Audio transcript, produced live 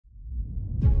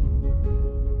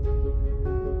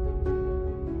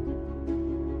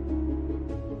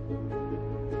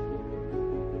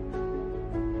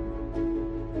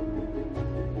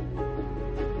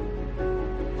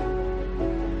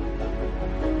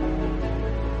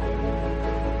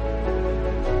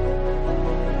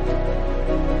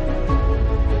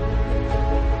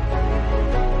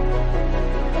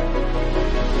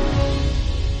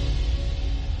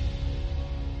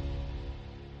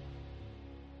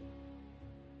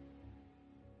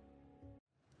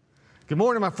Good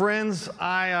morning, my friends.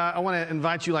 I want to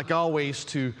invite you, like always,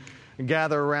 to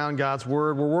gather around God's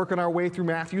Word. We're working our way through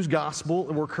Matthew's Gospel,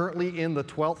 and we're currently in the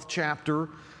 12th chapter.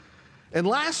 And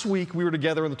last week, we were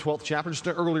together in the 12th chapter, just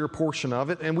an earlier portion of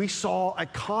it, and we saw a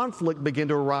conflict begin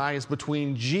to arise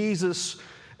between Jesus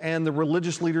and the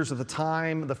religious leaders at the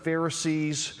time, the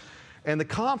Pharisees, and the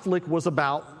conflict was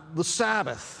about the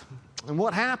Sabbath. And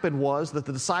what happened was that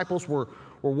the disciples were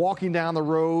walking down the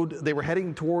road. They were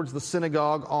heading towards the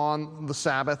synagogue on the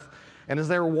Sabbath. And as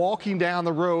they were walking down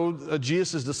the road,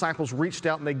 Jesus' disciples reached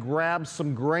out and they grabbed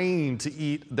some grain to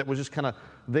eat that was just kind of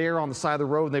there on the side of the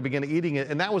road, and they began eating it.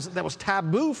 And that was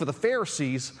taboo for the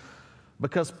Pharisees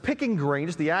because picking grain,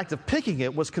 just the act of picking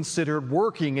it, was considered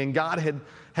working, and God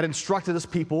had instructed his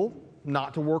people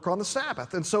not to work on the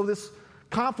Sabbath. And so this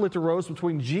conflict arose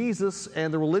between Jesus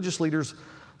and the religious leaders,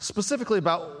 specifically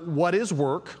about what is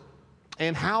work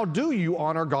and how do you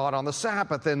honor God on the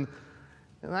Sabbath. And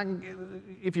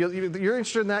if you're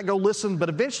interested in that, go listen. But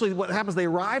eventually what happens, they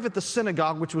arrive at the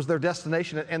synagogue, which was their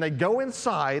destination, and they go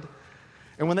inside.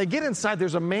 And when they get inside,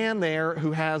 there's a man there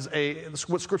who has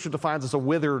what Scripture defines as a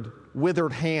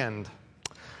withered hand.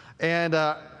 And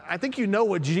I think you know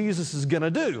what Jesus is going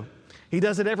to do. He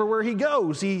does it everywhere he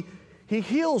goes. He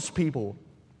heals people.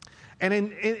 And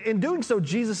in doing so,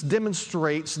 Jesus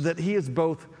demonstrates that he is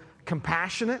both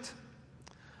compassionate,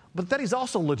 but that he's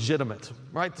also legitimate,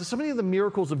 right? So many of the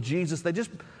miracles of Jesus,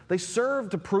 they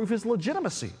serve to prove his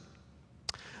legitimacy.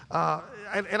 And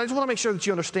I just want to make sure that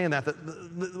you understand that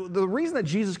the reason that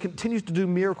Jesus continues to do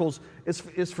miracles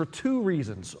is for two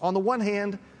reasons. On the one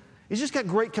hand, he's just got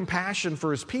great compassion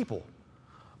for his people.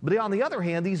 But on the other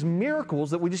hand, these miracles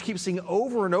that we just keep seeing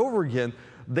over and over again,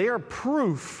 they are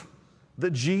proof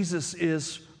that Jesus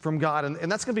is from God.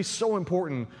 And that's going to be so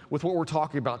important with what we're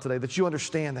talking about today, that you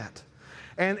understand that.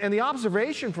 And the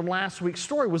observation from last week's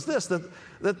story was this, that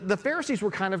the Pharisees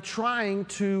were kind of trying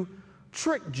to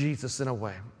trick Jesus in a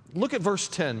way. Look at verse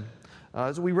 10.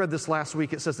 As we read this last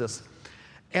week, it says this: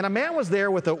 "And a man was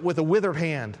there with a withered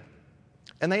hand.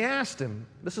 And they asked him,"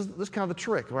 this is kind of the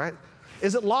trick, right?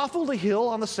 "Is it lawful to heal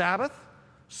on the Sabbath?"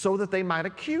 So that they might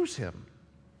accuse him.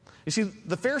 You see,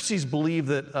 the Pharisees believed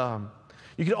that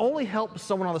you could only help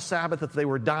someone on the Sabbath if they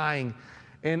were dying.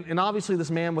 And obviously this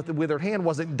man with the withered hand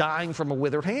wasn't dying from a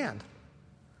withered hand.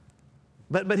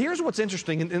 But here's what's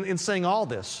interesting in saying all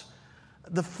this.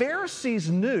 The Pharisees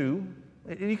knew,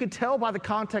 and you could tell by the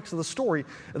context of the story,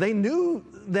 they knew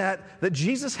that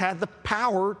Jesus had the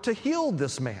power to heal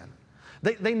this man.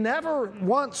 They never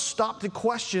once stopped to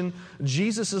question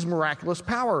Jesus' miraculous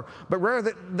power, but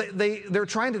rather they're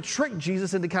trying to trick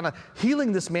Jesus into kind of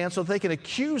healing this man so that they can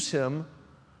accuse him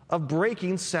of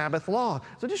breaking Sabbath law.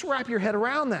 So just wrap your head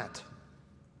around that.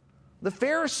 The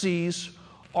Pharisees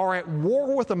are at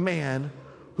war with a man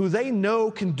who they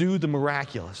know can do the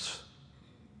miraculous.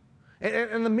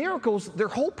 And the miracles, their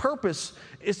whole purpose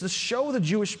is to show the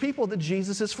Jewish people that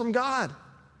Jesus is from God.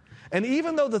 And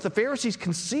even though that the Pharisees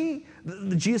can see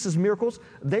Jesus' miracles,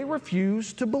 they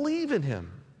refuse to believe in him.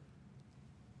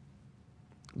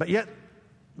 But yet,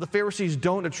 the Pharisees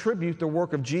don't attribute the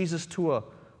work of Jesus to a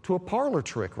parlor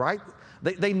trick, right?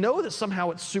 They know that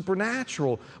somehow it's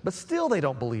supernatural, but still they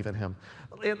don't believe in him.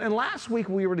 And last week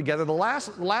we were together. The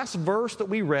last verse that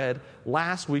we read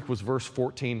last week was verse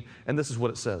 14, and this is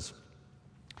what it says.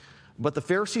 "But the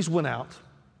Pharisees went out,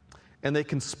 and they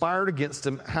conspired against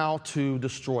him how to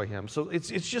destroy him." So it's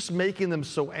just making them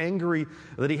so angry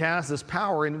that he has this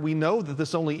power, and we know that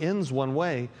this only ends one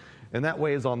way, and that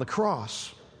way is on the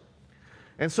cross.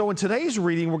 And so in today's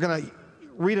reading, we're going to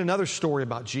read another story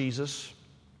about Jesus.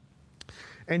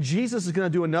 And Jesus is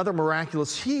going to do another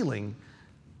miraculous healing.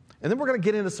 And then we're going to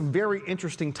get into some very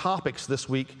interesting topics this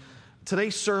week.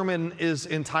 Today's sermon is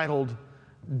entitled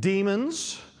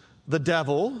Demons, the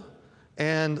Devil,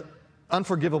 and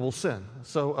Unforgivable Sin.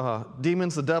 So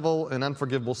demons, the devil, and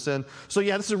unforgivable sin. So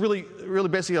yeah, this is really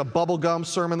basically a bubblegum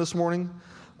sermon this morning.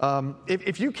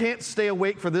 If you can't stay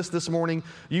awake for this morning,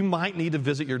 you might need to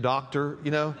visit your doctor,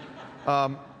 you know.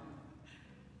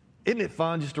 Isn't it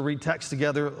fun just to read text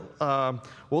together? Well,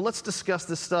 let's discuss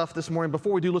this stuff this morning.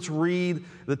 Before we do, let's read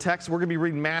the text. We're going to be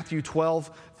reading Matthew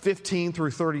 12, 15 through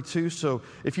 32. So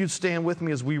if you'd stand with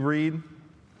me as we read.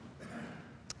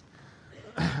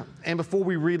 And before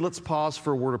we read, let's pause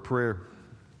for a word of prayer.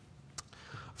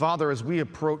 Father, as we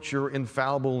approach your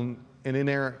infallible and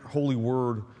inerrant holy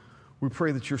word, we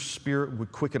pray that your Spirit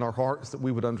would quicken our hearts, that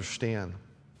we would understand.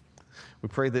 We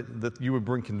pray that you would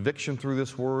bring conviction through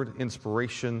this word,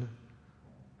 inspiration,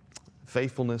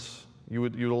 faithfulness.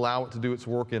 You'd allow it to do its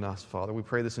work in us, Father. We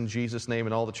pray this in Jesus' name,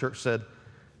 and all the church said,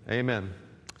 amen.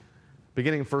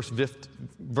 Beginning in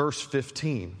verse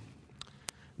 15.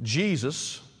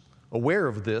 Jesus, aware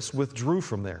of this, withdrew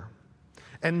from there.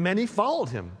 And many followed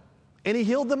him, and he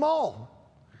healed them all,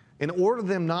 and ordered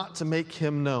them not to make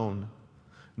him known.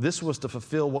 This was to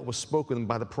fulfill what was spoken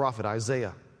by the prophet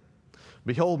Isaiah.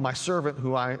 Behold, my servant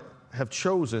who I have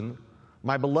chosen,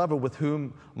 my beloved with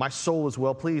whom my soul is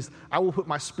well pleased. I will put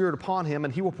my spirit upon him,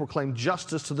 and he will proclaim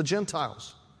justice to the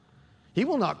Gentiles. He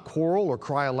will not quarrel or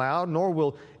cry aloud, nor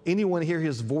will anyone hear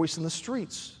his voice in the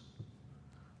streets.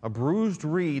 A bruised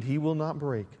reed he will not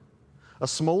break. A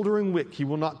smoldering wick he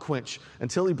will not quench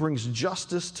until he brings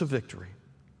justice to victory.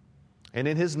 And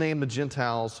in his name the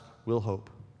Gentiles will hope.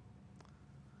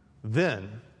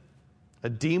 Then a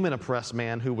demon-oppressed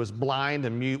man who was blind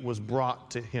and mute was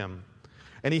brought to him.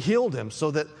 And he healed him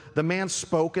so that the man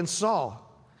spoke and saw.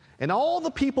 And all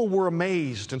the people were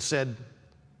amazed and said,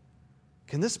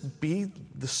 "Can this be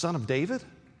the son of David?"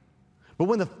 But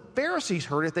when the Pharisees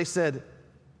heard it, they said,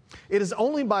 "It is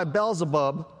only by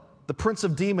Beelzebub, the prince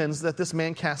of demons, that this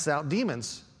man casts out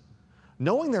demons."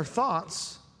 Knowing their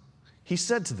thoughts, he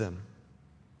said to them,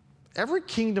 "Every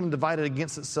kingdom divided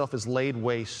against itself is laid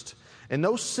waste, and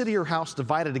no city or house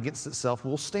divided against itself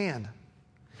will stand.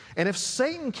 And if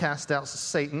Satan cast out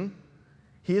Satan,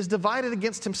 he is divided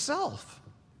against himself.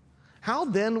 How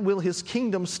then will his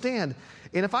kingdom stand?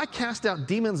 And if I cast out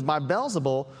demons by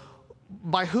Beelzebul,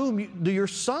 by whom do your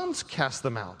sons cast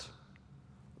them out?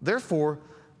 Therefore,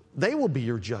 they will be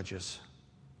your judges.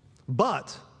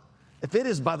 But if it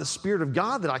is by the Spirit of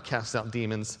God that I cast out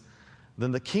demons,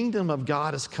 then the kingdom of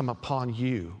God has come upon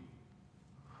you.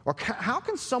 Or how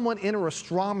can someone enter a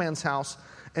strong man's house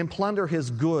and plunder his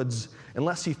goods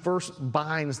unless he first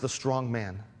binds the strong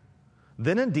man?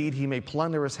 Then indeed he may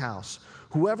plunder his house.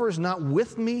 Whoever is not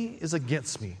with me is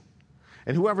against me,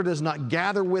 and whoever does not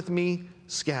gather with me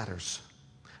scatters.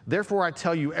 Therefore I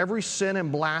tell you, every sin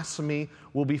and blasphemy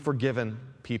will be forgiven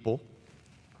people,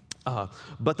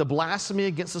 but the blasphemy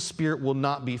against the Spirit will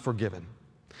not be forgiven.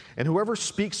 And whoever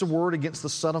speaks a word against the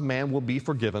Son of Man will be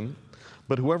forgiven,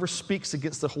 but whoever speaks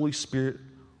against the Holy Spirit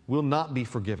will not be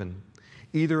forgiven,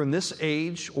 either in this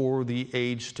age or the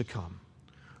age to come.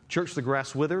 Church, the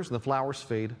grass withers and the flowers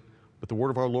fade, but the word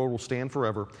of our Lord will stand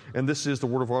forever. And this is the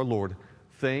word of our Lord.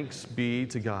 Thanks be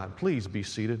to God. Please be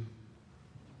seated.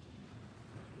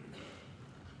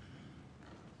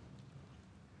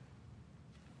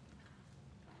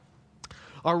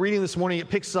 Our reading this morning, it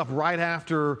picks up right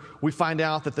after we find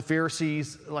out that the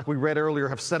Pharisees, like we read earlier,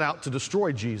 have set out to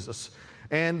destroy Jesus.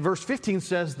 And verse 15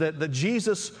 says that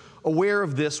Jesus, aware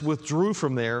of this, withdrew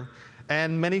from there,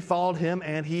 and many followed him,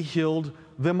 and he healed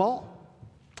them all.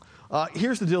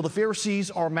 Here's the deal. The Pharisees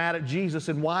are mad at Jesus,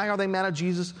 and why are they mad at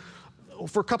Jesus?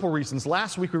 For a couple reasons.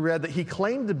 Last week we read that he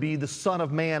claimed to be the Son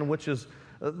of Man, which is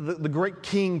the great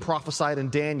king prophesied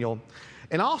in Daniel.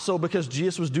 And also because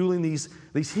Jesus was doing these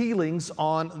healings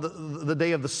on the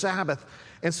day of the Sabbath.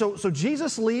 And so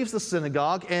Jesus leaves the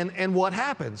synagogue, and what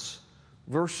happens?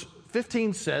 Verse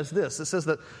 15 says this. It says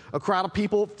that a crowd of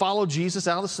people followed Jesus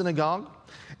out of the synagogue,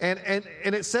 and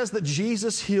it says that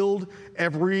Jesus healed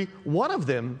every one of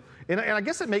them. And I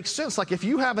guess it makes sense. Like if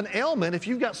you have an ailment, if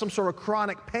you've got some sort of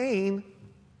chronic pain,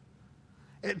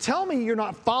 tell me you're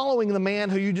not following the man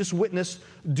who you just witnessed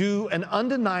do an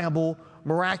undeniable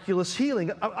miraculous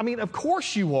healing. I mean, of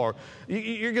course you are.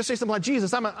 You're going to say something like,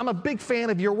 "Jesus, I'm a big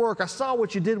fan of your work. I saw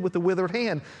what you did with the withered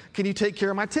hand. Can you take care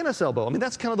of my tennis elbow?" I mean,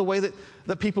 that's kind of the way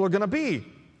that people are going to be.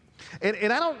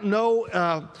 And I don't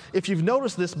know if you've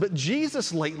noticed this, but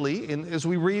Jesus lately, and as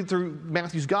we read through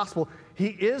Matthew's gospel, he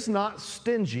is not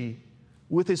stingy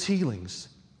with his healings.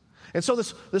 And so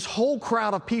this whole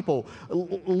crowd of people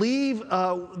leave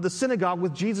the synagogue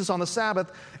with Jesus on the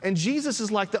Sabbath, and Jesus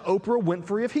is like the Oprah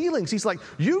Winfrey of healings. He's like,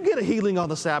 you get a healing on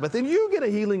the Sabbath, and you get a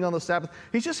healing on the Sabbath.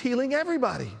 He's just healing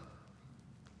everybody.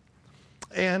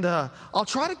 And I'll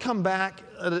try to come back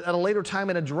at a later time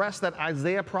and address that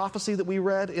Isaiah prophecy that we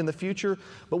read in the future.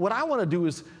 But what I want to do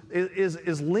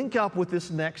is link up with this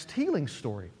next healing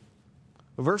story.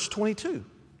 Verse 22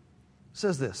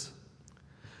 says this.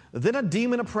 Then a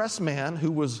demon-oppressed man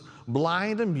who was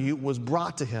blind and mute was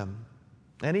brought to him,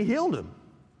 and he healed him,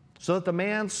 so that the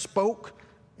man spoke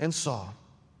and saw.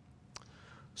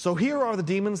 So here are the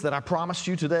demons that I promised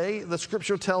you today. The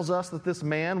scripture tells us that this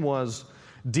man was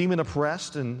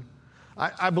demon-oppressed, and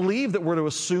I believe that we're to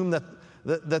assume that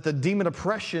the demon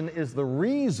oppression is the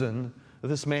reason that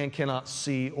this man cannot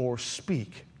see or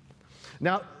speak.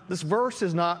 Now, this verse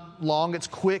is not long. It's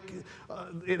quick.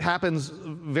 It happens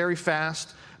very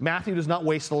fast. Matthew does not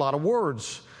waste a lot of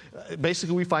words.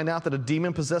 Basically, we find out that a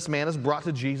demon-possessed man is brought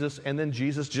to Jesus, and then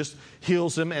Jesus just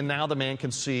heals him, and now the man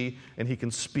can see and he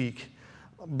can speak.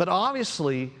 But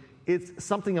obviously, It's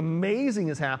something amazing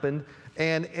has happened,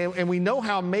 and we know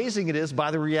how amazing it is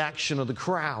by the reaction of the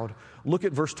crowd. Look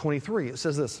at verse 23. It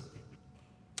says this,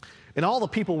 "And all the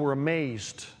people were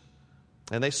amazed,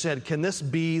 and they said, 'Can this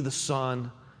be the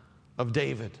Son of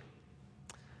David?'"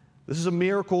 This is a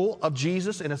miracle of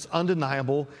Jesus, and it's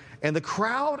undeniable. And the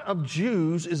crowd of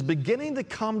Jews is beginning to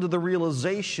come to the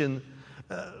realization,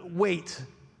 wait,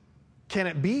 can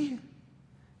it be?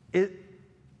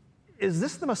 Is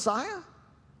this the Messiah?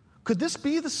 Could this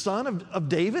be the son of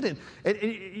David? And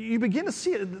you begin to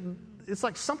see it. It's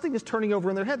like something is turning over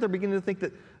in their head. They're beginning to think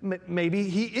that maybe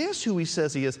he is who he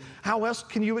says he is. How else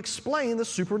can you explain the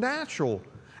supernatural?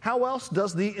 How else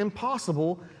does the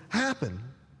impossible happen?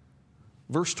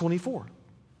 Verse 24.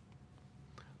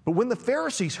 "But when the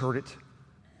Pharisees heard it,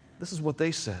 this is what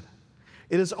they said.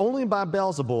 'It is only by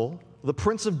Beelzebul, the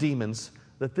prince of demons,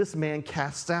 that this man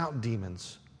casts out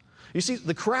demons.'" You see,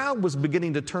 the crowd was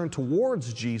beginning to turn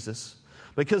towards Jesus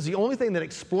because the only thing that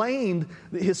explained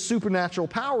his supernatural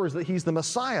power is that he's the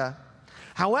Messiah.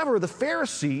 However, the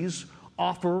Pharisees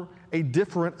offer a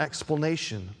different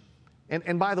explanation.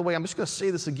 And by the way, I'm just going to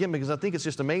say this again because I think it's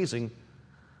just amazing.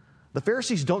 The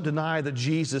Pharisees don't deny that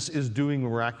Jesus is doing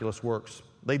miraculous works.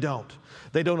 They don't.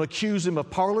 They don't accuse him of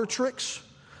parlor tricks.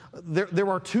 There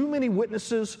are too many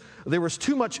witnesses, there was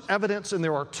too much evidence, and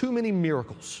there are too many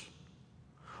miracles.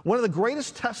 One of the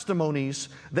greatest testimonies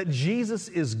that Jesus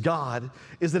is God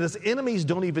is that his enemies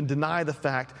don't even deny the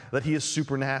fact that he is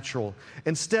supernatural.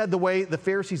 Instead, the way the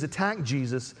Pharisees attack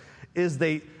Jesus is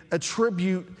they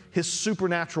attribute his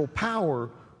supernatural power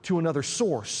to another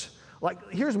source.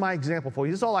 Like, here's my example for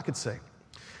you. This is all I could say.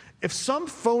 If some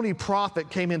phony prophet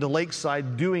came into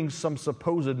Lakeside doing some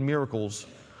supposed miracles,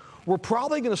 we're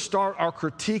probably going to start our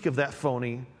critique of that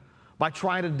phony by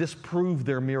trying to disprove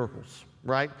their miracles.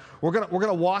 Right? We're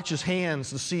gonna watch his hands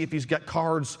to see if he's got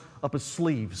cards up his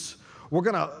sleeves. We're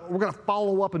gonna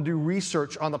follow up and do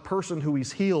research on the person who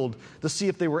he's healed to see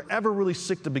if they were ever really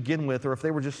sick to begin with or if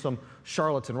they were just some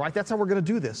charlatan, right? That's how we're gonna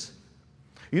do this.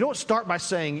 You don't start by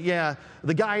saying, yeah,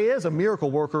 the guy is a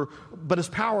miracle worker, but his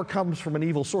power comes from an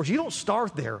evil source. You don't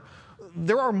start there.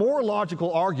 There are more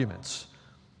logical arguments,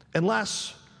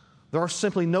 unless there are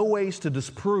simply no ways to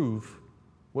disprove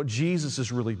what Jesus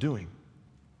is really doing.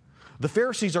 The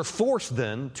Pharisees are forced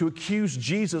then to accuse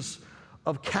Jesus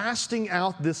of casting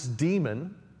out this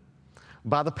demon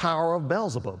by the power of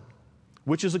Beelzebub,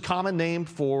 which is a common name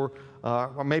for,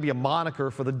 or maybe a moniker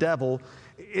for the devil.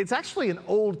 It's actually an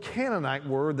old Canaanite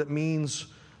word that means,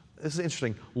 this is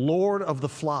interesting, Lord of the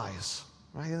Flies.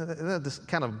 Right? This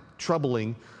kind of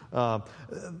troubling.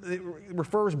 It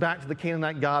refers back to the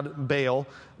Canaanite god Baal,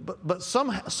 but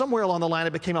somewhere along the line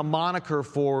it became a moniker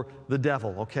for the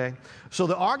devil, okay? So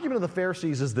the argument of the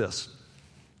Pharisees is this.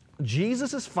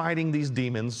 Jesus is fighting these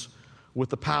demons with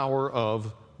the power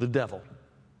of the devil.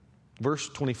 Verse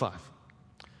 25.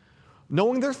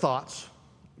 "Knowing their thoughts,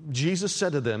 Jesus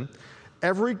said to them,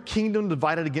 'Every kingdom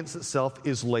divided against itself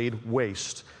is laid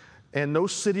waste, and no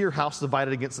city or house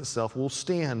divided against itself will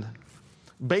stand.'"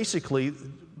 Basically,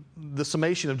 the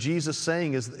summation of Jesus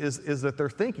saying is that their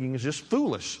thinking is just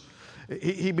foolish.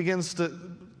 He begins to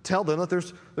tell them that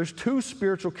there's two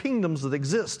spiritual kingdoms that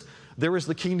exist. There is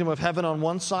the kingdom of heaven on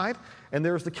one side, and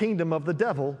there is the kingdom of the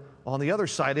devil on the other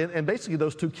side. And basically,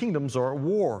 those two kingdoms are at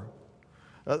war.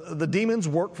 The demons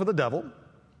work for the devil,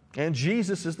 and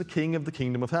Jesus is the king of the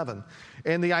kingdom of heaven.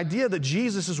 And the idea that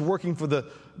Jesus is working for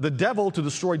the devil to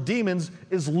destroy demons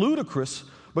is ludicrous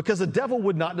because the devil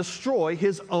would not destroy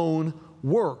his own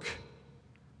work.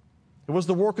 It was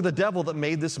the work of the devil that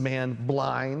made this man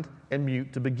blind and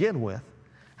mute to begin with.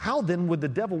 How then would the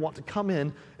devil want to come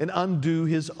in and undo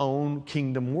his own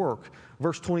kingdom work?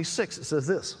 Verse 26, it says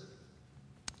this,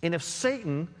 "And if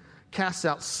Satan casts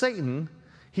out Satan,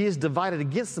 he is divided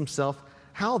against himself.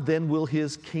 How then will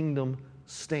his kingdom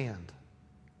stand?"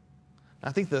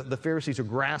 I think the Pharisees are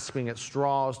grasping at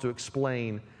straws to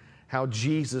explain how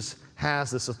Jesus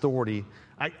has this authority.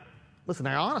 I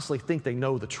honestly think they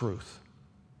know the truth,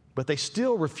 but they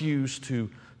still refuse to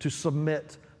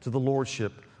submit to the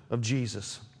lordship of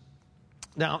Jesus.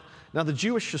 Now the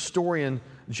Jewish historian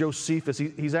Josephus,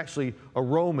 he's actually a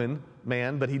Roman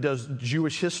man, but he does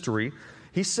Jewish history.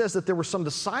 He says that there were some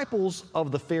disciples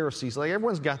of the Pharisees. Like,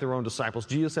 everyone's got their own disciples.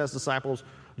 Jesus has disciples,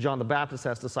 John the Baptist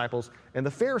has disciples, and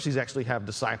the Pharisees actually have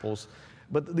disciples.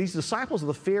 But these disciples of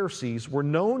the Pharisees were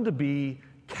known to be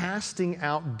casting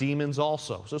out demons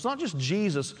also. So it's not just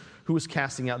Jesus who is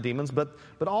casting out demons, but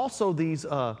also these,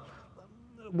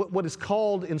 what is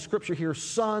called in Scripture here,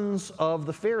 sons of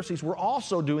the Pharisees were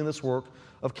also doing this work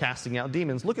of casting out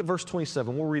demons. Look at verse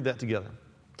 27. We'll read that together.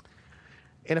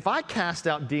 And if I cast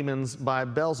out demons by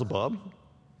Beelzebub,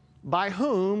 by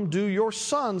whom do your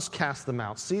sons cast them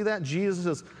out? See that? Jesus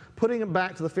is putting it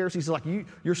back to the Pharisees. He's like,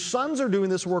 your sons are doing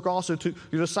this work also, too.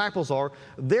 Your disciples are.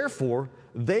 Therefore,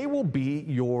 they will be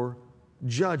your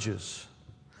judges.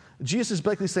 Jesus is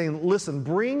basically saying, listen,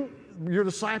 bring your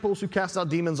disciples who cast out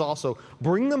demons also.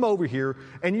 Bring them over here,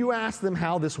 and you ask them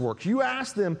how this works. You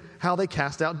ask them how they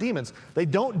cast out demons. They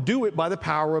don't do it by the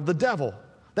power of the devil.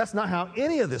 That's not how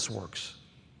any of this works.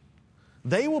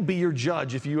 They will be your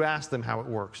judge if you ask them how it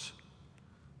works.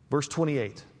 Verse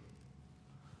 28.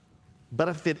 But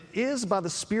if it is by the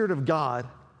Spirit of God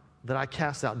that I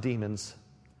cast out demons,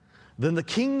 then the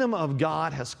kingdom of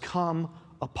God has come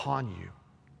upon you.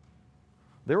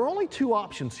 There are only two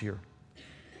options here.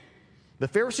 The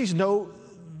Pharisees know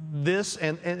this,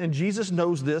 and Jesus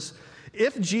knows this.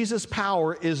 If Jesus'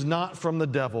 power is not from the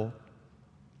devil,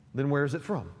 then where is it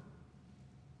from?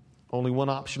 Only one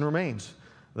option remains.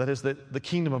 That is that the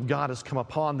kingdom of God has come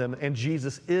upon them, and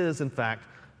Jesus is, in fact,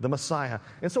 the Messiah.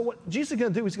 And so what Jesus is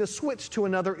going to do is he's going to switch to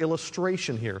another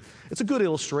illustration here. It's a good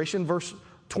illustration. Verse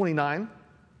 29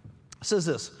 says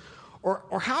this,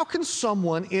 Or how can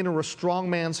someone enter a strong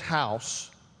man's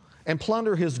house and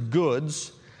plunder his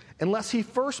goods unless he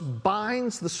first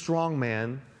binds the strong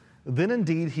man? Then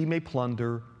indeed he may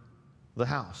plunder the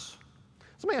house.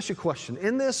 So let me ask you a question.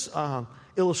 In this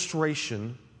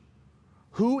illustration,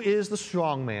 who is the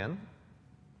strong man?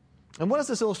 And what does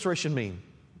this illustration mean?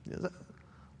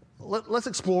 Let's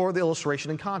explore the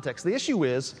illustration in context. The issue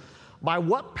is, by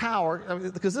what power,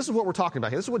 because this is what we're talking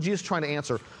about here. This is what Jesus is trying to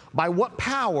answer. By what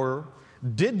power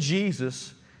did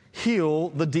Jesus heal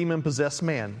the demon-possessed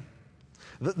man?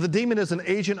 The demon is an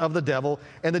agent of the devil,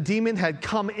 and the demon had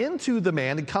come into the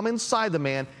man, had come inside the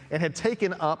man, and had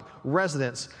taken up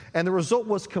residence. And the result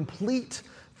was complete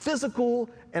physical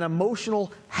and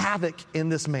emotional havoc in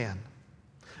this man.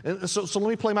 And so let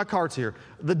me play my cards here.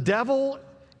 The devil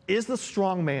is the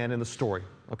strong man in the story.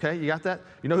 Okay, you got that?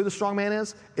 You know who the strong man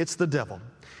is? It's the devil.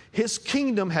 His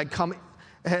kingdom had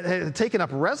taken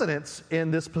up residence in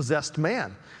this possessed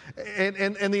man.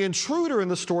 And the intruder in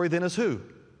the story then is who?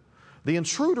 The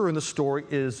intruder in the story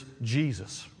is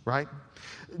Jesus, right?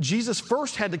 Jesus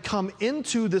first had to come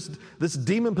into this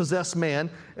demon-possessed man,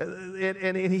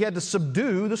 and he had to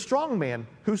subdue the strong man.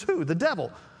 Who's who? The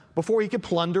devil, before he could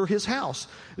plunder his house.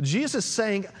 Jesus is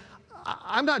saying,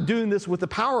 I'm not doing this with the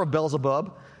power of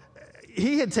Beelzebub.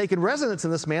 He had taken residence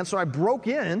in this man, so I broke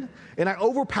in and I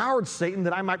overpowered Satan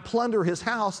that I might plunder his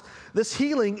house. This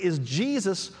healing is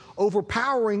Jesus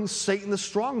overpowering Satan, the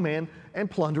strong man,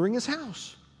 and plundering his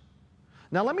house.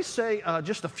 Now, let me say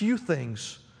just a few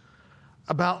things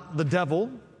about the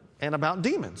devil and about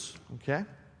demons, okay?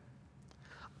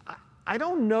 I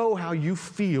don't know how you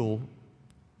feel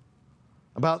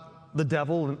about the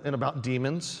devil and about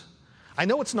demons. I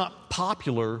know it's not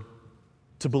popular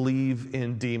to believe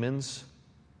in demons.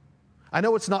 I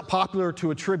know it's not popular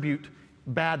to attribute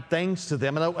bad things to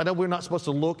them. I know we're not supposed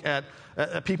to look at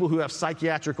people who have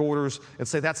psychiatric orders and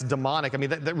say that's demonic. I mean,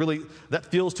 that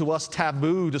feels to us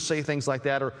taboo to say things like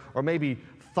that, or maybe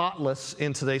thoughtless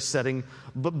in today's setting.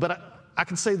 But I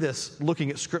can say this, looking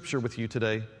at Scripture with you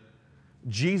today,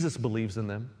 Jesus believes in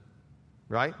them,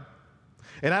 right?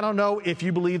 And I don't know if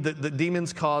you believe that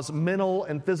demons cause mental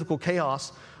and physical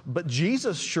chaos, but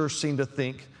Jesus sure seemed to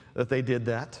think that they did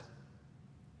that.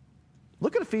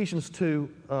 Look at Ephesians 2,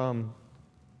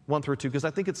 1 through 2, because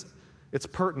I think it's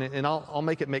pertinent, and I'll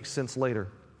make it make sense later.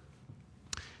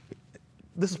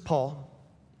 This is Paul.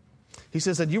 He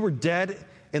says that you were dead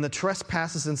in the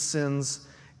trespasses and sins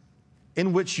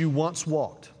in which you once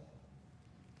walked,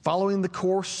 following the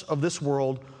course of this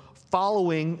world,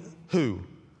 following who?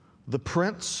 The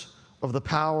prince of the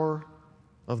power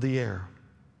of the air,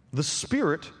 the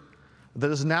spirit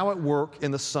that is now at work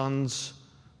in the sons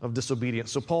of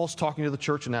disobedience. So Paul's talking to the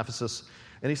church in Ephesus,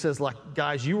 and he says, like,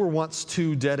 guys, you were once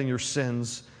too dead in your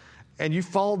sins, and you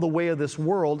followed the way of this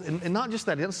world. And not just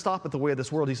that, he doesn't stop at the way of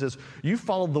this world. He says, you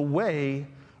followed the way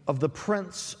of the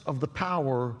prince of the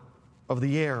power of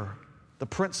the air. The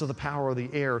prince of the power of the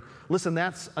air. Listen,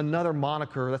 that's another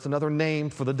moniker, that's another name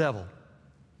for the devil.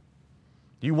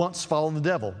 You once followed the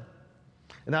devil.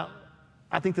 And now,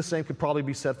 I think the same could probably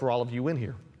be said for all of you in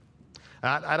here.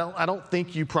 I don't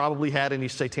think you probably had any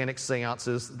satanic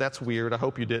seances. That's weird. I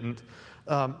hope you didn't.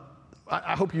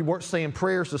 I hope you weren't saying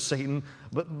prayers to Satan,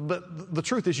 but the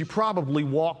truth is you probably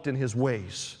walked in his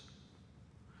ways.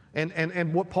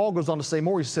 And what Paul goes on to say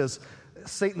more, he says,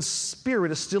 Satan's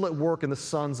spirit is still at work in the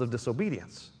sons of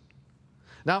disobedience.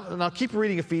 Now keep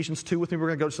reading Ephesians 2 with me. We're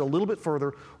going to go just a little bit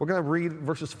further. We're going to read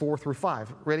verses 4 through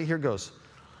 5. Ready? Here it goes.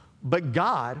 But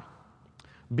God,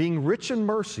 being rich in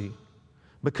mercy,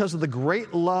 because of the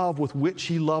great love with which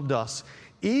he loved us,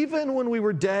 even when we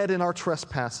were dead in our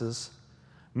trespasses,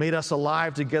 made us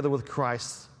alive together with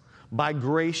Christ. By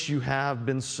grace you have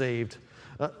been saved.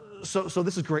 So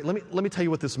this is great. Let me tell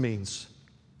you what this means.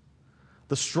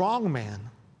 The strong man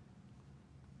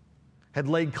had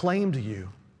laid claim to you,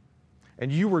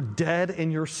 and you were dead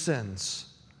in your sins.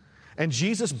 And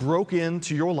Jesus broke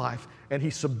into your life, and he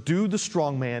subdued the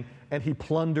strong man, and he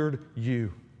plundered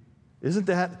you. Isn't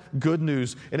that good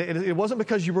news? And it wasn't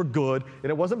because you were good, and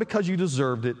it wasn't because you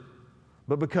deserved it,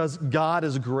 but because God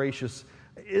is gracious.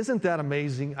 Isn't that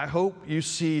amazing? I hope you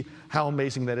see how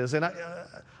amazing that is. And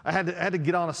I had to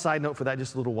get on a side note for that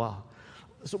just a little while.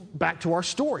 So back to our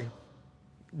story.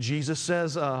 Jesus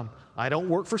says, I don't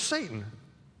work for Satan.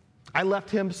 I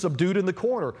left him subdued in the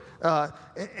corner,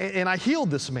 and I healed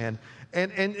this man.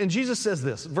 And Jesus says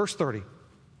this, verse 30.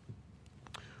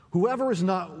 Whoever is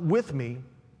not with me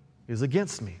is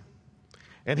against me,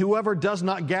 and whoever does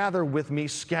not gather with me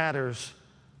scatters.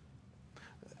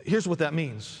 Here's what that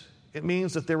means. It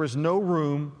means that there is no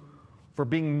room for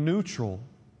being neutral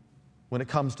when it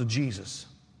comes to Jesus.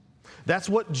 That's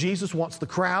what Jesus wants the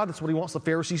crowd. That's what he wants the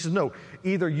Pharisees to know.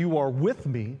 Either you are with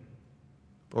me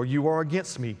or you are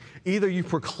against me. Either you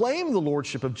proclaim the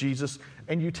lordship of Jesus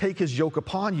and you take his yoke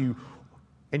upon you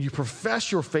and you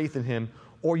profess your faith in him,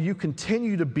 or you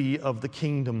continue to be of the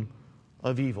kingdom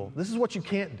of evil. This is what you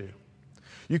can't do.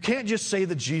 You can't just say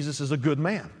that Jesus is a good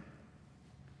man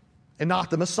and not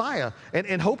the Messiah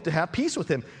and hope to have peace with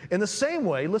him. In the same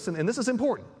way, listen, and this is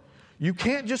important, you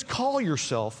can't just call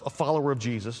yourself a follower of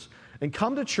Jesus and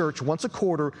come to church once a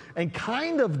quarter and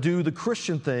kind of do the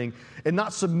Christian thing and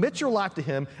not submit your life to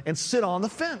him and sit on the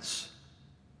fence.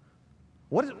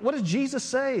 What does Jesus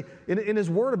say in his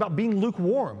word about being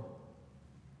lukewarm?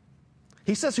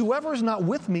 He says, whoever is not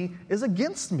with me is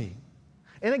against me.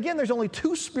 And again, there's only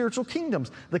two spiritual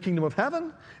kingdoms, the kingdom of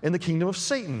heaven and the kingdom of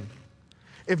Satan.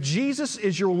 If Jesus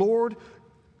is your Lord,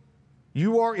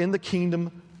 you are in the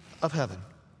kingdom of heaven.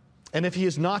 And if he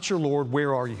is not your Lord,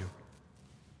 where are you?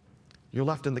 You're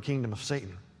left in the kingdom of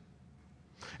Satan.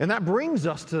 And that brings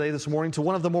us today, this morning, to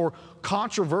one of the more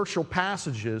controversial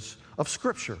passages of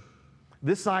Scripture.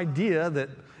 This idea that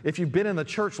if you've been in the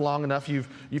church long enough,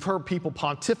 you've heard people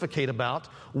pontificate about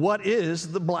what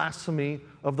is the blasphemy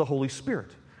of the Holy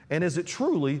Spirit. And is it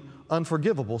truly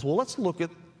unforgivable? Well, let's look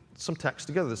at some text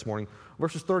together this morning,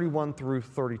 verses 31 through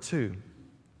 32.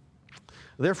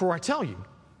 Therefore I tell you,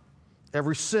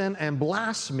 every sin and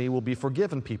blasphemy will be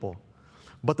forgiven people,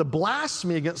 but the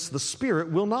blasphemy against the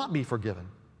Spirit will not be forgiven.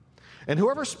 And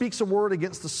whoever speaks a word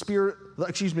against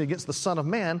against the Son of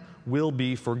Man will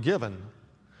be forgiven.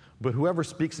 But whoever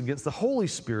speaks against the Holy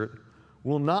Spirit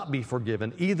will not be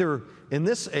forgiven, either in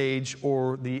this age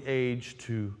or the age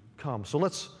to come. So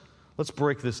let's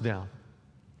break this down.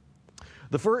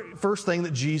 The first thing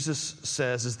that Jesus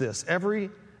says is this: every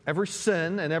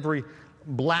sin and every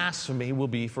blasphemy will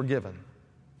be forgiven.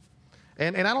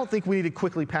 And I don't think we need to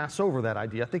quickly pass over that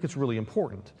idea. I think it's really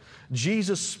important.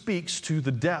 Jesus speaks to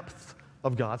the depth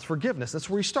of God's forgiveness. That's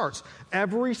where he starts.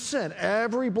 Every sin,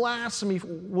 every blasphemy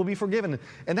will be forgiven.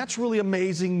 And that's really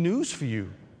amazing news for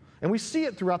you. And we see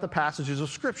it throughout the passages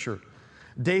of Scripture.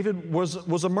 David was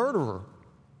a murderer.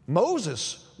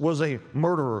 Moses was a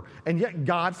murderer. And yet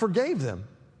God forgave them.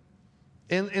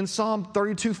 In Psalm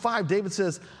 32:5, David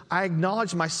says, I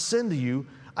acknowledge my sin to you.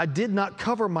 I did not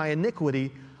cover my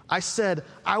iniquity. I said,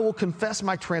 I will confess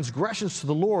my transgressions to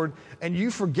the Lord, and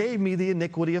you forgave me the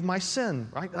iniquity of my sin.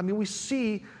 Right? I mean, we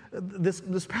see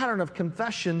this pattern of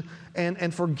confession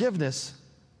and forgiveness.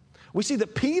 We see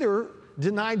that Peter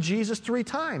denied Jesus 3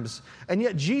 times, and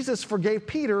yet Jesus forgave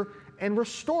Peter and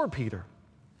restored Peter.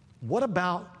 What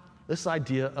about this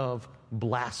idea of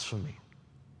blasphemy?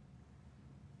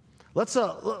 Let's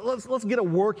get a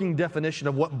working definition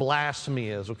of what blasphemy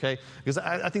is, okay? Because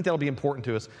I think that'll be important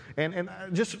to us. And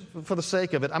just for the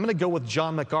sake of it, I'm going to go with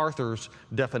John MacArthur's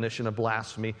definition of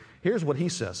blasphemy. Here's what he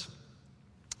says.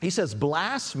 He says,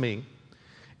 blasphemy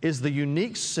is the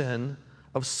unique sin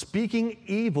of speaking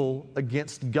evil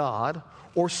against God,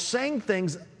 or saying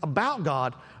things about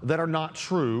God that are not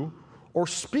true, or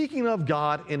speaking of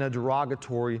God in a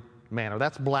derogatory manner.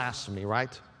 That's blasphemy,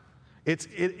 right?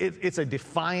 It's a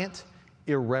defiant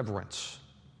irreverence.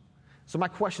 So my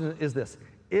question is this: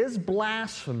 is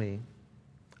blasphemy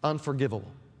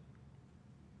unforgivable?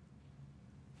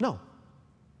 No.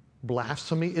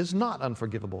 Blasphemy is not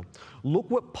unforgivable.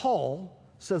 Look what Paul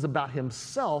says about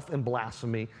himself in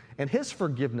blasphemy and his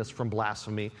forgiveness from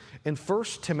blasphemy in 1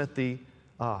 Timothy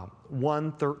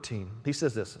 1:13. He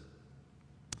says this: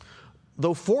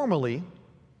 though formerly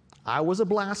I was a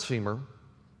blasphemer,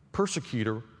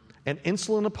 persecutor, and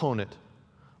insolent opponent,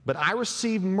 but I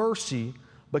received mercy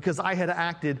because I had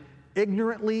acted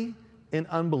ignorantly in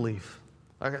unbelief.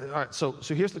 Okay, all right, so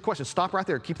here's the question. Stop right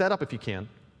there. Keep that up if you can.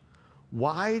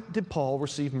 Why did Paul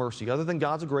receive mercy, other than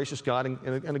God's a gracious God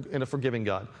and a forgiving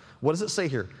God? What does it say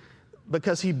here?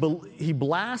 Because he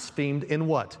blasphemed in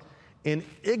what? In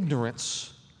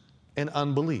ignorance and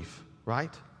unbelief,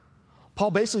 right?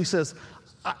 Paul basically says,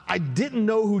 I didn't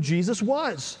know who Jesus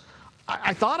was.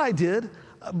 I thought I did,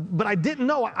 but I didn't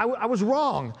know. I was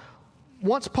wrong.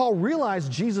 Once Paul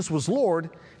realized Jesus was Lord,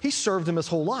 he served him his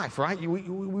whole life, right?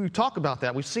 We talk about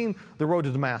that. We've seen the road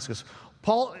to Damascus.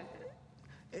 Paul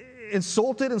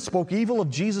insulted and spoke evil of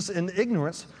Jesus in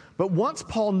ignorance, but once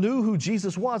Paul knew who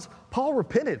Jesus was, Paul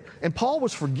repented, and Paul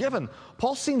was forgiven.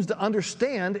 Paul seems to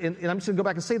understand, and I'm just going to go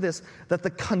back and say this, that the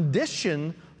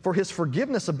condition for his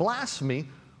forgiveness of blasphemy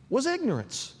was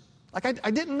ignorance. Like, I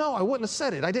didn't know. I wouldn't have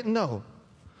said it. I didn't know.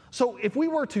 So if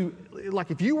you were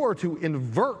to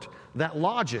invert that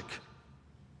logic,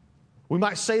 we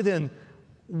might say then,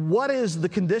 what is the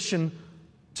condition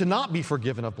to not be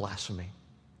forgiven of blasphemy?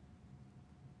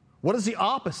 What is the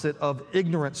opposite of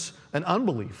ignorance and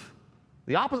unbelief?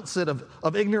 The opposite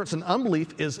of ignorance and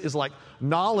unbelief is like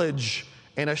knowledge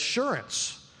and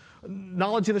assurance.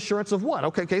 Knowledge and assurance of what?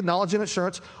 Okay, knowledge and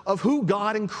assurance of who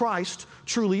God in Christ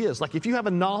truly is. Like if you have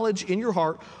a knowledge in your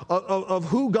heart of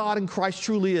who God in Christ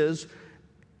truly is,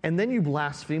 and then you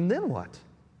blaspheme, then what?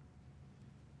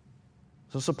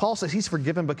 So Paul says he's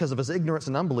forgiven because of his ignorance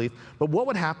and unbelief, but what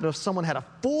would happen if someone had a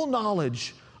full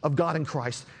knowledge of God in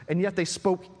Christ, and yet they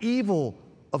spoke evil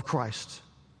of Christ?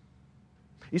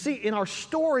 You see, in our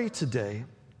story today,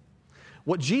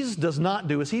 what Jesus does not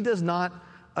do is he does not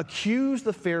accuse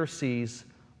the Pharisees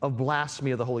of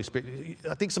blasphemy of the Holy Spirit.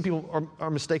 I think some people are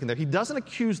mistaken there. He doesn't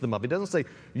accuse them of it. He doesn't say,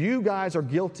 you guys are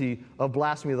guilty of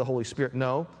blasphemy of the Holy Spirit.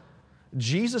 No,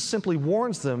 Jesus simply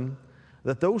warns them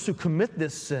that those who commit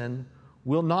this sin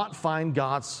will not find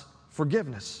God's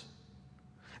forgiveness.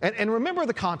 And remember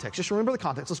the context. Just remember the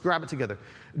context. Let's grab it together.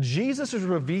 Jesus is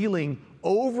revealing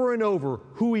over and over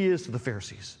who he is to the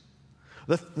Pharisees.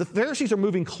 The Pharisees are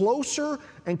moving closer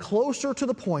and closer to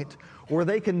the point where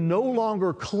they can no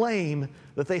longer claim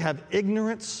that they have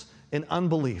ignorance and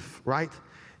unbelief, right?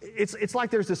 It's like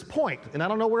there's this point, and I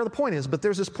don't know where the point is, but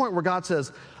there's this point where God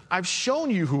says, I've shown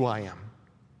you who I am.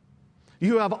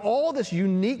 You have all this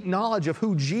unique knowledge of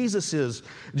who Jesus is.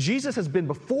 Jesus has been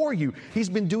before you. He's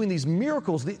been doing these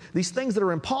miracles, these things that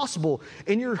are impossible.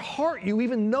 In your heart, you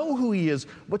even know who he is,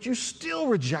 but you still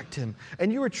reject him,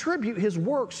 and you attribute his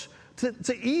works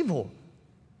to evil,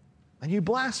 and you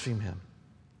blaspheme him.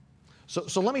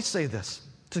 So let me say this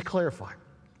to clarify.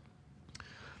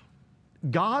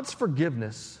 God's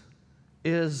forgiveness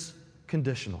is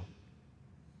conditional.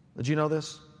 Did you know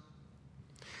this?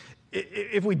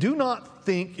 If you do not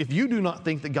think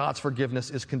that God's forgiveness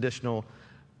is conditional,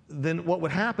 then what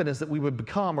would happen is that you would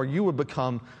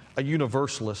become a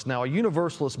universalist. Now, a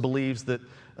universalist believes that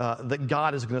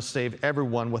God is going to save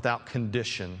everyone without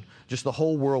condition. Just the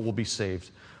whole world will be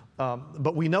saved.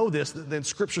 But we know this, that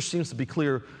Scripture seems to be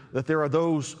clear that there are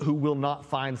those who will not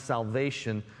find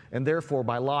salvation, and therefore,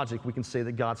 by logic, we can say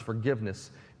that God's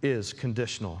forgiveness is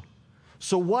conditional.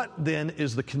 So what then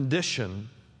is the condition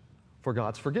for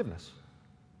God's forgiveness?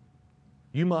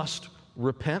 You must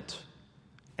repent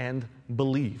and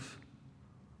believe.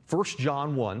 1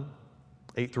 John 1,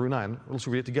 8 through 9. Let's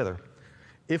read it together.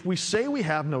 If we say we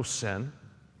have no sin,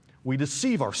 we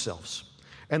deceive ourselves,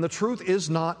 and the truth is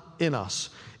not in us.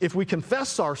 If we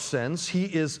confess our sins, he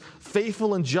is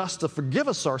faithful and just to forgive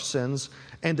us our sins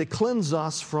and to cleanse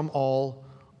us from all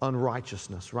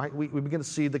unrighteousness, right? We begin to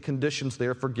see the conditions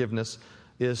there. Forgiveness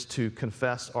is to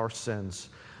confess our sins.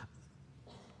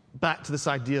 Back to this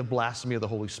idea of blasphemy of the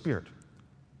Holy Spirit.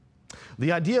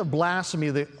 The idea of blasphemy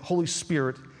of the Holy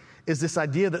Spirit is this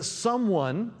idea that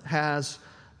someone has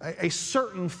a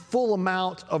certain full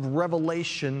amount of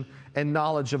revelation and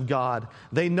knowledge of God.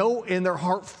 They know in their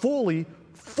heart fully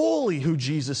who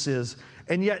Jesus is,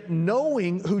 and yet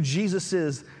knowing who Jesus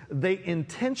is, they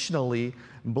intentionally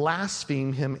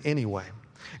blaspheme him anyway.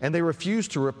 And they refuse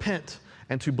to repent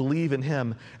and to believe in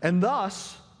him. And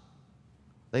thus,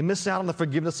 they miss out on the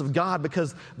forgiveness of God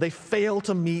because they fail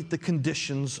to meet the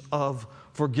conditions of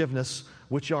forgiveness,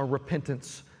 which are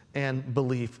repentance and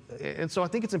belief. And so I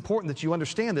think it's important that you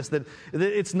understand this, that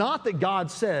it's not that God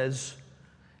says,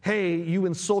 hey, you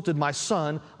insulted my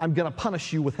son, I'm going to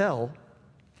punish you with hell.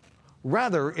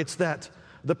 Rather, it's that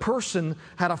the person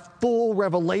had a full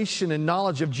revelation and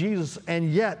knowledge of Jesus,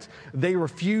 and yet they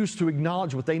refused to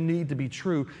acknowledge what they need to be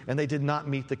true, and they did not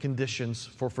meet the conditions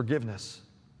for forgiveness.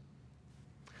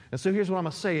 And so here's what I'm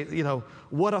going to say.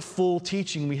 What a full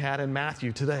teaching we had in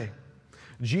Matthew today.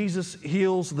 Jesus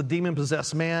heals the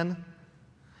demon-possessed man.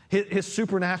 His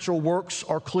supernatural works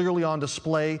are clearly on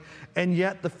display, and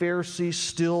yet the Pharisees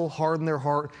still harden their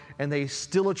heart, and they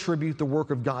still attribute the work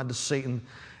of God to Satan.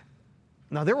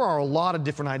 Now, there are a lot of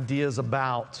different ideas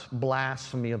about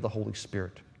blasphemy of the Holy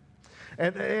Spirit.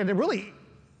 And really,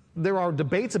 there are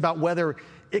debates about whether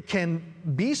it can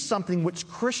be something which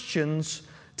Christians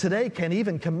today can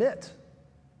even commit.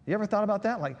 You ever thought about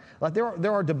that? Like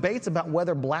there are debates about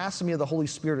whether blasphemy of the Holy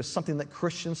Spirit is something that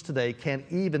Christians today can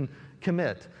even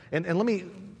commit. And let me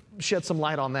shed some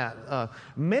light on that.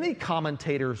 Many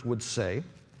commentators would say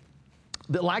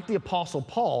that, like the Apostle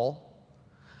Paul,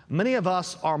 many of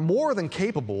us are more than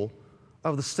capable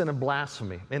of the sin of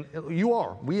blasphemy. And you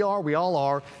are, we all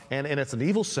are, and it's an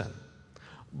evil sin.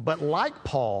 But like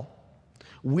Paul,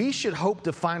 we should hope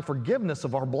to find forgiveness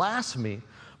of our blasphemy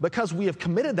because we have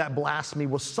committed that blasphemy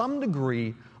with some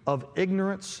degree of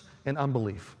ignorance and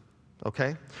unbelief.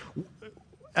 Okay?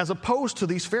 As opposed to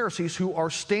these Pharisees who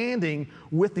are standing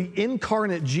with the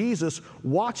incarnate Jesus,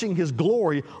 watching his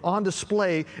glory on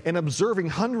display and observing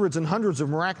hundreds and hundreds of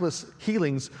miraculous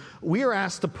healings, we are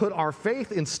asked to put our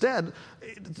faith instead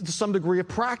to some degree of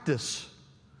practice.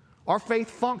 Our faith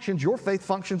functions, your faith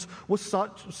functions with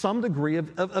some degree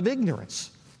of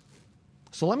ignorance.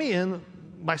 So let me end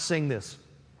by saying this.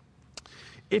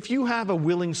 If you have a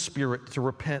willing spirit to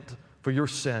repent for your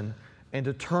sin and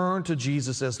to turn to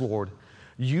Jesus as Lord,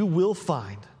 you will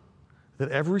find that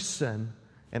every sin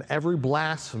and every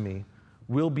blasphemy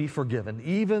will be forgiven,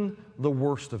 even the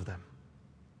worst of them.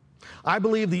 I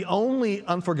believe the only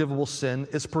unforgivable sin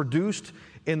is produced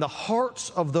in the hearts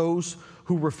of those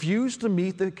who refuse to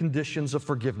meet the conditions of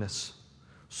forgiveness.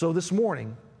 So this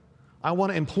morning, I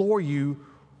want to implore you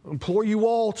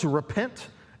all to repent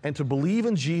and to believe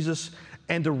in Jesus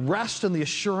and to rest in the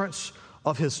assurance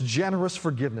of his generous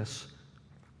forgiveness.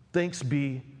 Thanks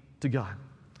be to God.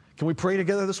 Can we pray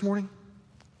together this morning?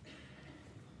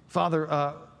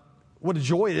 Father, what a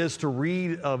joy it is to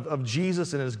read of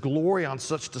Jesus and his glory on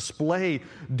such display,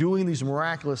 doing these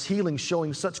miraculous healings,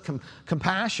 showing such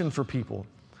compassion for people.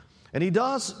 And he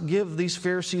does give these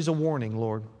Pharisees a warning,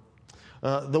 Lord.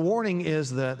 The warning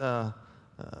is that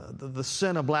the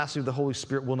sin of blasphemy of the Holy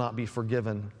Spirit will not be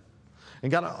forgiven.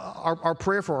 And God, our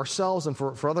prayer for ourselves and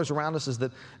for others around us is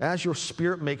that as your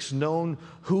Spirit makes known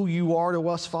who you are to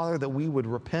us, Father, that we would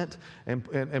repent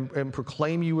and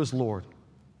proclaim you as Lord.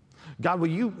 God, will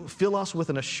you fill us with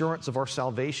an assurance of our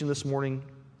salvation this morning?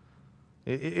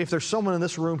 If there's someone in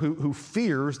this room who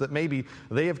fears that maybe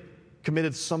they have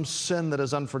committed some sin that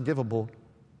is unforgivable,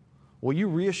 will you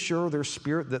reassure their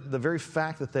spirit that the very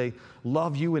fact that they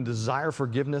love you and desire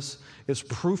forgiveness is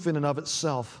proof in and of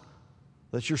itself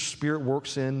that your Spirit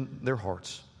works in their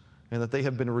hearts and that they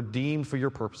have been redeemed for your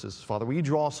purposes. Father, will you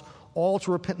draw us all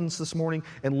to repentance this morning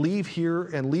and leave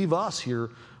us here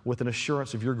with an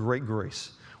assurance of your great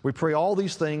grace. We pray all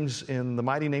these things in the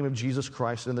mighty name of Jesus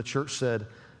Christ, and the church said,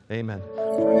 amen.